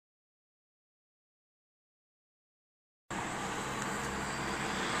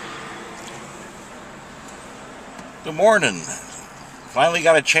Good morning. Finally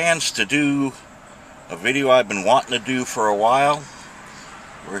got a chance to do a video I've been wanting to do for a while.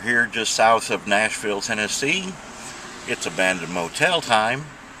 We're here just south of Nashville, Tennessee. It's abandoned motel time.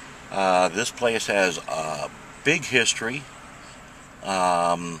 This place has a big history.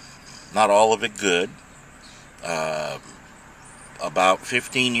 Not all of it good. About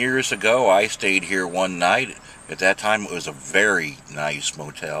 15 years ago, I stayed here one night. At that time, it was a very nice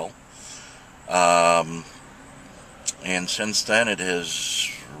motel. And since then, it has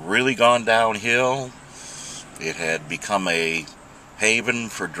really gone downhill. It had become a haven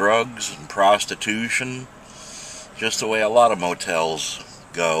for drugs and prostitution, just the way a lot of motels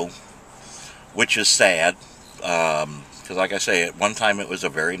go, which is sad, because like I say, at one time it was a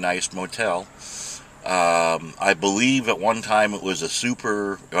very nice motel. I believe at one time it was a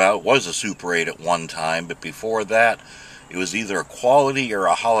Super 8 at one time, but before that it was either a Quality or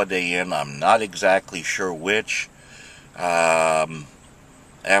a Holiday Inn. I'm not exactly sure which.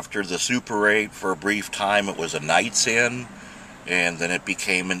 After the Super 8, for a brief time, it was a Knights Inn, and then it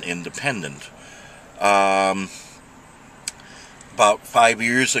became an independent. About 5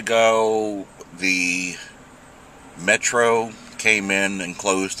 years ago, the Metro came in and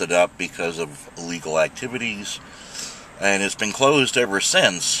closed it up because of illegal activities, and it's been closed ever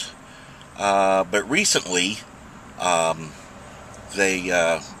since. But recently,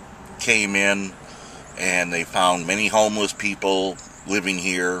 they came in and they found many homeless people living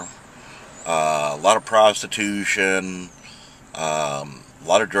here, a lot of prostitution, a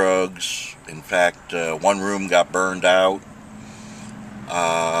lot of drugs. In fact, one room got burned out,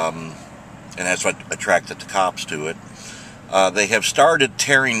 and that's what attracted the cops to it. They have started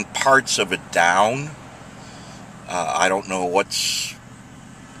tearing parts of it down. I don't know what's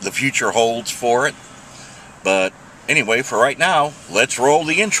the future holds for it, but anyway, for right now, let's roll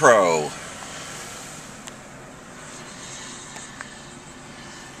the intro.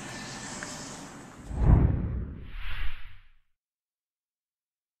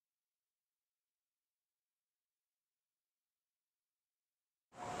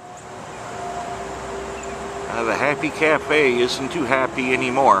 The Happy Cafe isn't too happy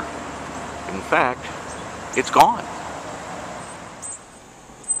anymore. In fact, it's gone.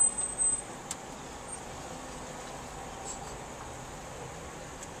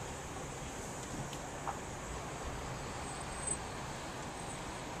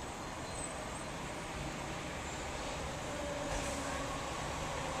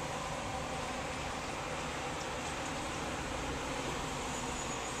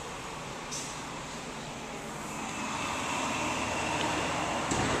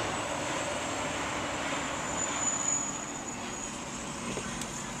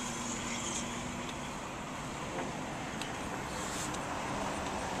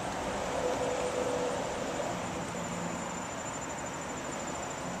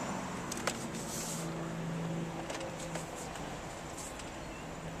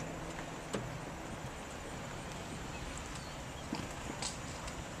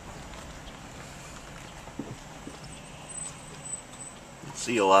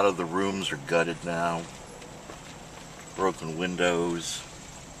 See, a lot of the rooms are gutted now. Broken windows.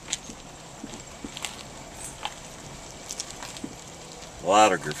 A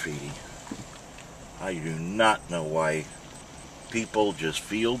lot of graffiti. I do not know why people just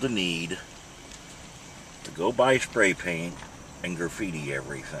feel the need to go buy spray paint and graffiti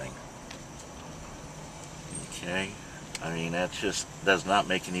everything. Okay? I mean, that just does not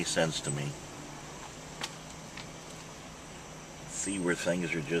make any sense to me. See where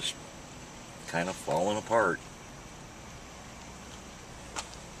things are just kind of falling apart.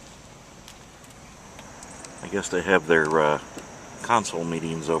 I guess they have their console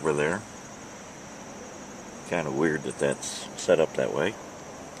meetings over there. Kind of weird that that's set up that way.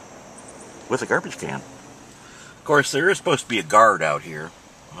 With a garbage can. Of course, there is supposed to be a guard out here.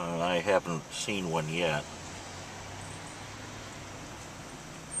 I haven't seen one yet.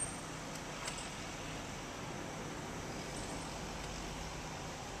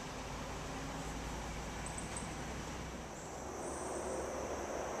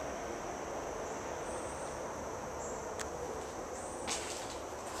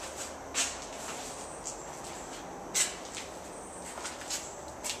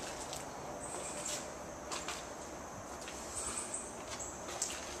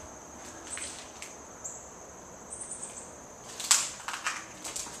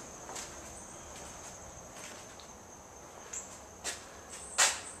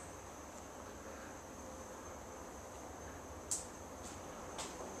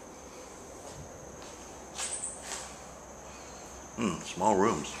 Small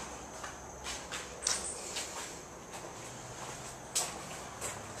rooms.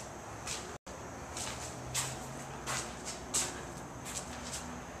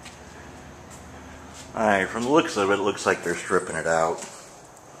 Alright, from the looks of it, it looks like they're stripping it out.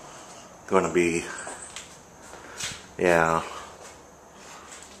 Gonna be, yeah,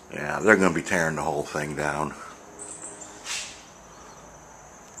 they're gonna be tearing the whole thing down.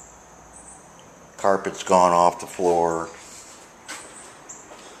 Carpet's gone off the floor.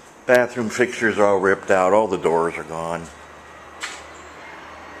 Bathroom fixtures are all ripped out. All the doors are gone.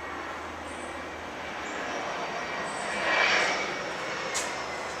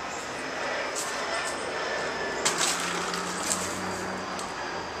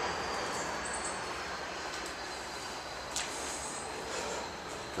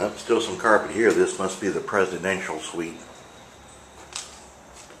 Oh, still some carpet here. This must be the presidential suite.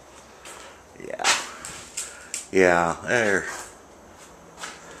 Yeah, there.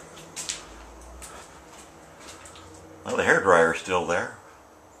 Well, the hairdryer's still there.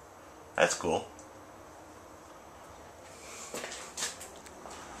 That's cool.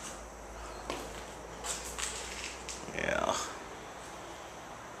 Yeah.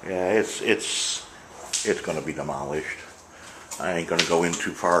 Yeah, it's going to be demolished. I ain't going to go in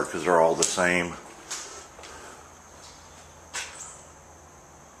too far because they're all the same.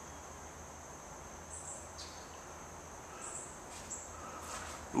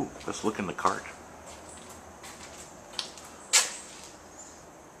 Ooh, let's look in the cart.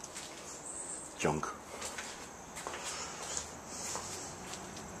 Junk.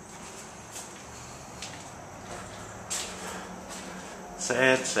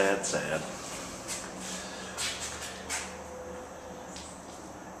 Sad, sad, sad.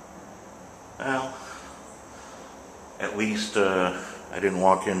 Well, at least I didn't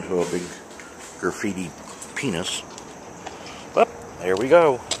walk into a big graffiti penis. But there we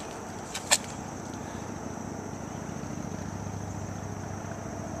go.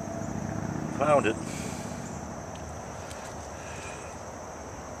 Found it.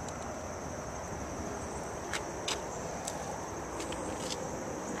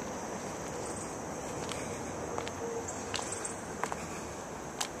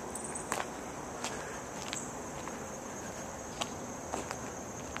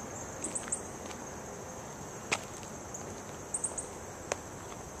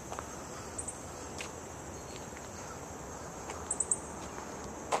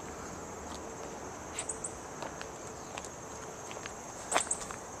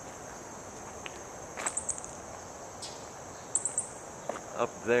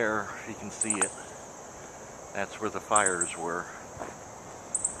 Up there, you can see it. That's where the fires were.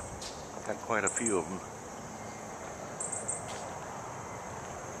 Got quite a few of them.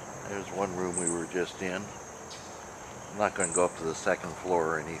 There's one room we were just in. I'm not going to go up to the second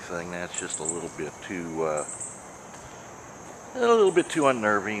floor or anything. That's just a little bit too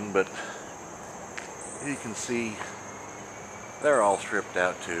unnerving, but you can see they're all stripped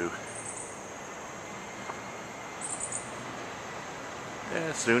out too.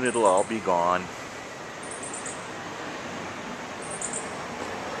 And soon it'll all be gone.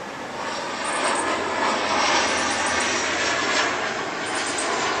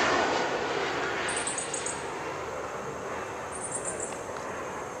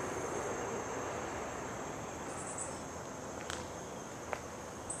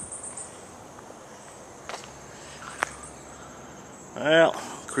 Well,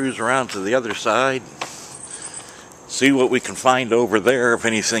 cruise around to the other side. See what we can find over there, if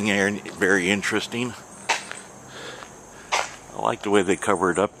anything very interesting. I like the way they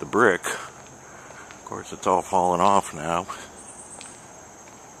covered up the brick. Of course, it's all falling off now.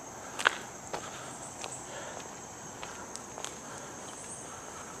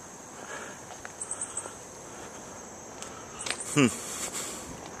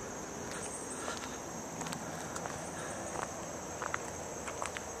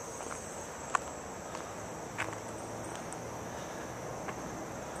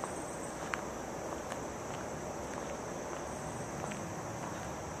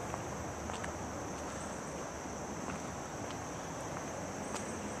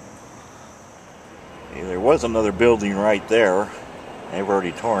 There was another building right there. They've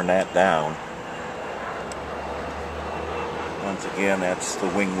already torn that down. Once again, that's the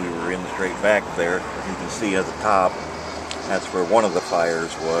wing we were in straight back there. As you can see at the top, that's where one of the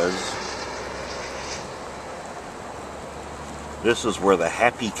fires was. This is where the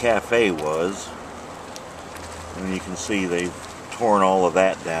Happy Cafe was. And you can see they've torn all of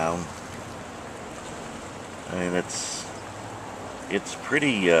that down. And it's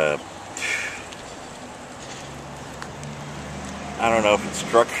pretty, I don't know if it's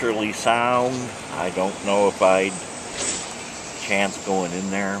structurally sound. I don't know if I'd chance going in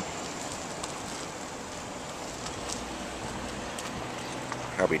there.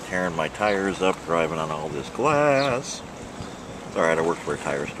 Probably tearing my tires up driving on all this glass. It's alright, I work for a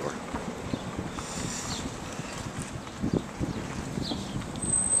tire store.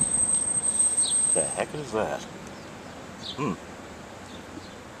 What the heck is that?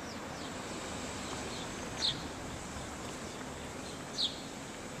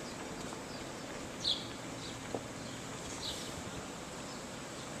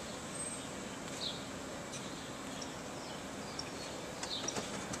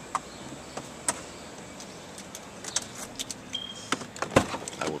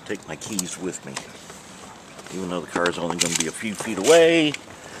 I will take my keys with me. Even though the car is only going to be a few feet away,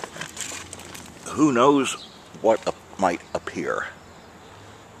 who knows what might appear.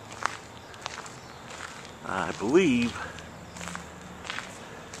 I believe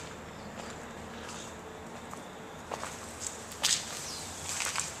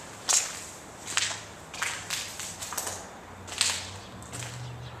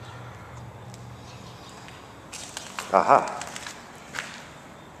aha.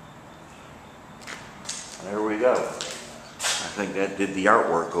 There we go. I think that did the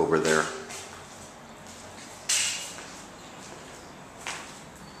artwork over there.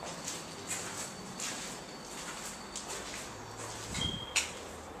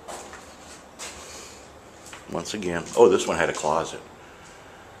 Once again, oh, this one had a closet.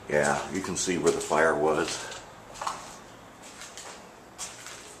 Yeah, you can see where the fire was.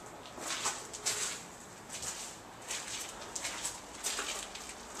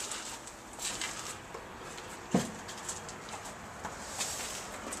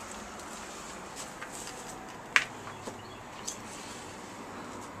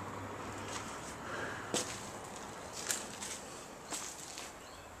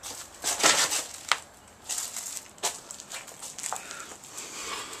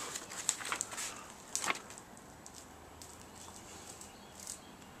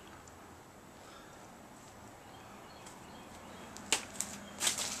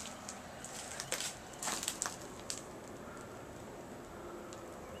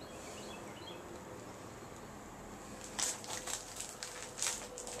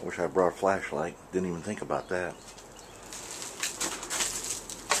 I wish I brought a flashlight. Didn't even think about that.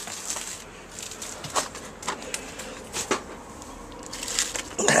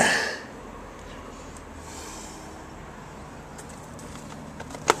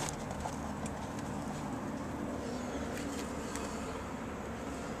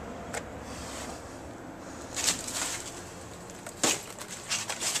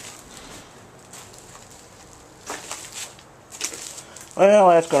 Well,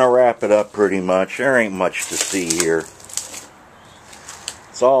 that's going to wrap it up pretty much. There ain't much to see here.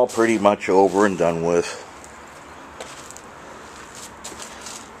 It's all pretty much over and done with.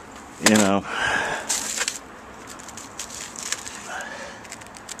 You know.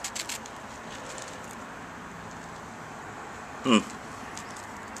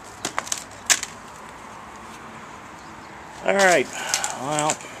 Alright.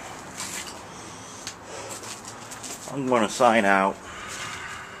 Well, I'm going to sign out.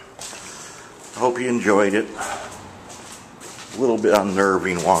 Hope you enjoyed it. A little bit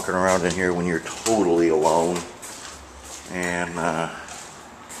unnerving walking around in here when you're totally alone. And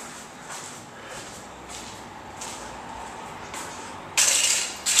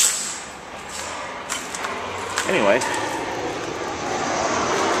anyway,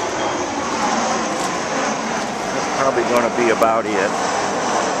 that's probably going to be about it.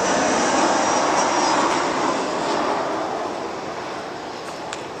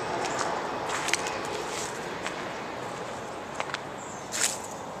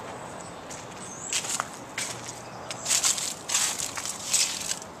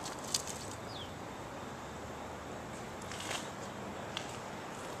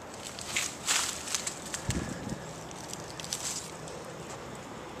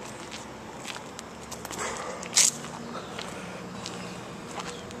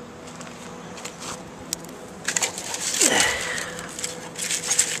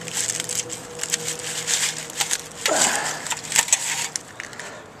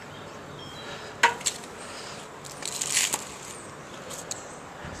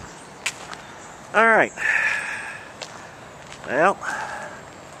 Alright. Well,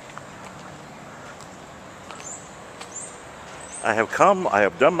 I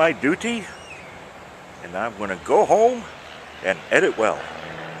have done my duty, and I'm going to go home and edit well.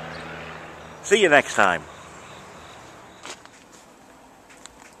 See you next time.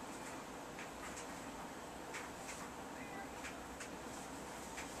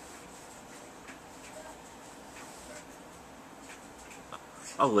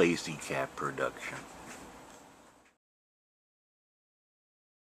 A Lazy Cat production.